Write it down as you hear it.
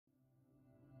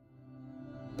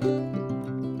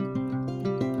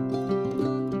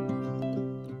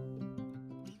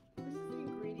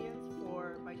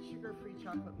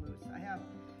Chocolate mousse.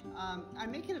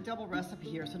 I'm making a double recipe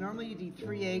here. So normally you need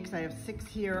 3 eggs. I have 6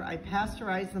 here. I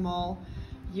pasteurize them all.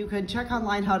 You can check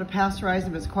online how to pasteurize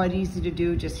them. It's quite easy to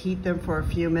do. Just heat them for a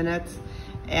few minutes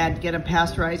and get them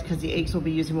pasteurized because the eggs we'll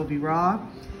be using will be raw.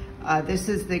 This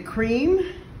is the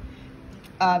cream,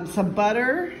 some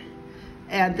butter,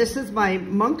 and this is my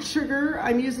monk sugar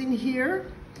I'm using here.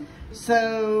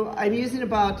 So I'm using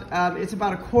about, it's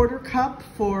about a 1/4 cup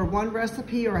for one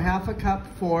recipe or 1/2 cup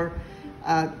for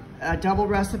a double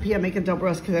recipe. I'm making a double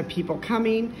recipe because I have people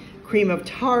coming. Cream of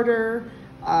tartar,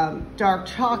 dark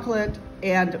chocolate,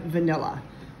 and vanilla.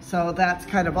 So that's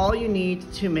kind of all you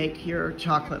need to make your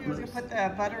chocolate mousse. I'm gonna put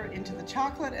the butter into the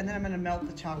chocolate and then I'm gonna melt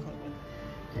the chocolate with it.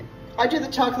 Okay. I do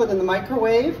the chocolate in the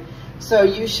microwave. So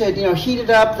you should, heat it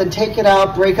up, then take it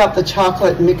out, break up the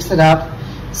chocolate, mix it up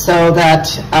so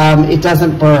that it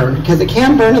doesn't burn, because it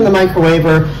can burn in the microwave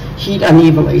or heat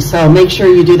unevenly. So make sure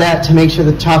you do that to make sure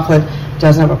the chocolate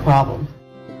doesn't have a problem.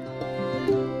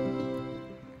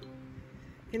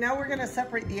 Okay, now we're gonna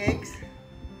separate the eggs,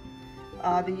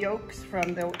 the yolks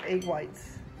from the egg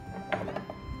whites.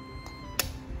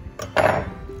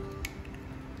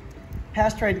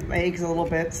 Pasteurized my eggs a little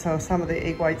bit, so some of the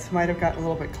egg whites might have gotten a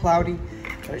little bit cloudy,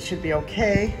 but it should be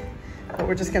okay. But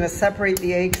we're just gonna separate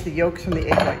the eggs, the yolks from the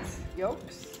egg whites.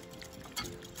 Yolks,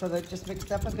 so they're just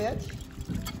mixed up a bit.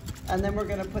 And then we're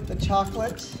gonna put the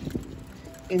chocolate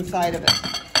inside of it.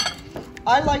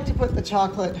 I like to put the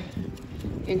chocolate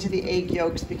into the egg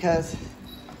yolks because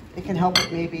it can help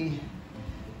it maybe,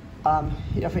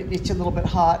 if it gets you a little bit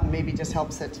hot, and maybe just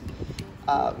helps it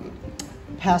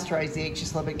pasteurize the eggs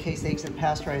just a little bit in case the eggs are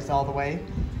pasteurized all the way.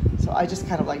 So I just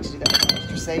kind of like to do that for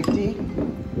extra safety.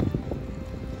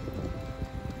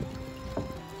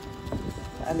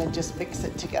 And then just mix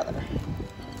it together.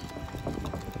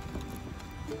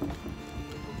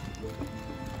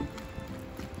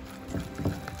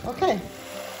 Okay.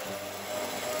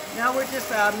 Now we're just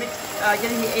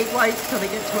getting the egg whites so they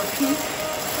get to a peak.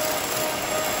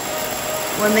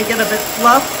 When they get a bit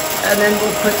fluff, and then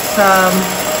we'll put some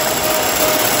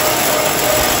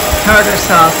tartar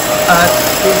sauce,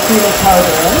 the cream of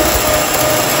tartar in,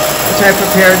 which I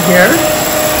prepared here.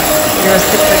 We're going to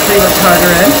stick the cream of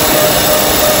tartar in.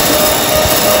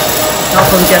 Help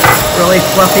them get really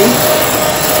fluffy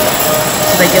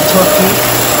so they get to a peak.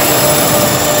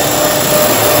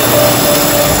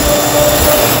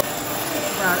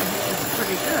 I think it's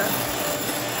pretty good.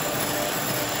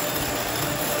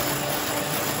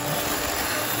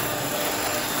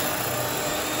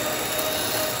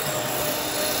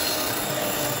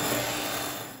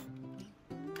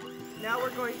 Now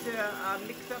we're going to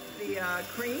mix up the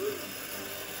cream.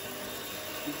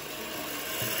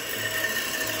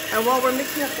 And while we're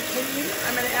mixing up the cream,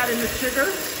 I'm going to add in the sugar.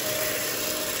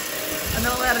 And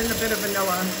then I'll add in a bit of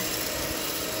vanilla.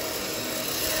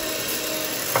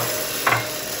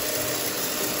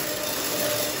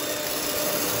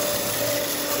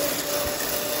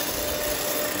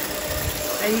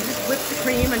 And you just whip the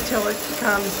cream until it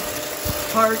becomes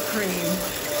hard cream.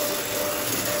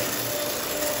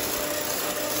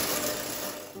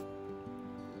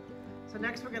 So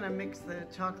next we're going to mix the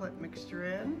chocolate mixture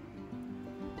in.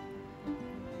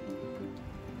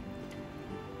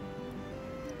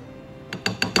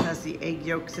 It has the egg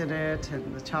yolks in it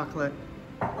and the chocolate.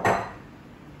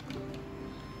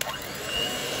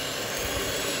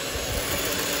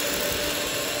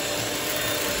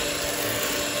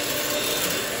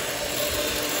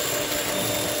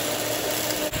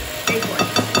 Egg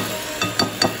white.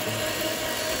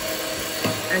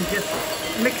 And just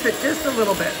mix it just a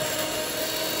little bit.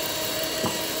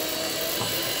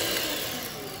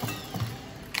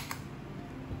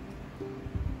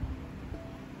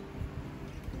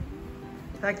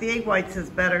 In fact, the egg whites is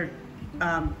better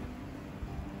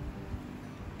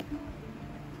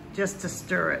just to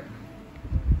stir it.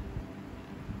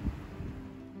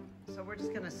 So we're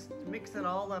just gonna mix it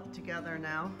all up together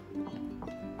now.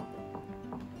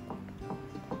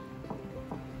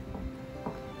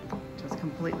 Just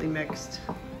completely mixed.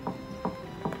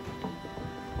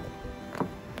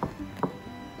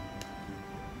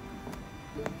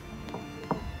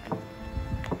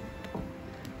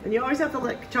 And you always have to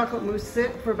let chocolate mousse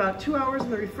sit for about 2 hours in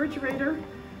the refrigerator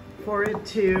for it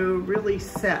to really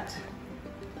set.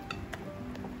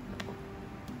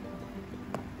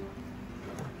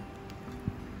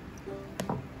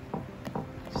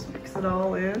 Just mix it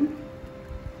all in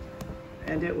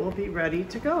and it will be ready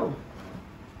to go.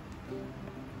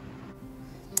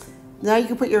 Now you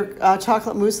can put your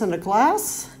chocolate mousse in a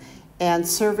glass and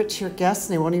serve it to your guests,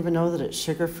 and they won't even know that it's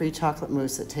sugar-free chocolate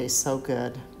mousse. It tastes so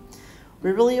good.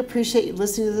 We really appreciate you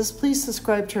listening to this. Please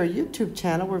subscribe to our YouTube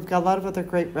channel. We've got a lot of other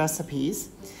great recipes.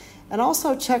 And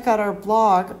also check out our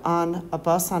blog on A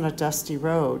Bus on a Dusty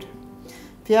Road.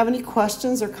 If you have any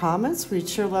questions or comments, we'd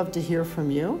sure love to hear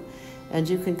from you. And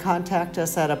you can contact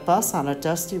us at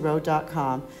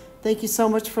abusonadastyroad.com. Thank you so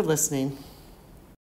much for listening.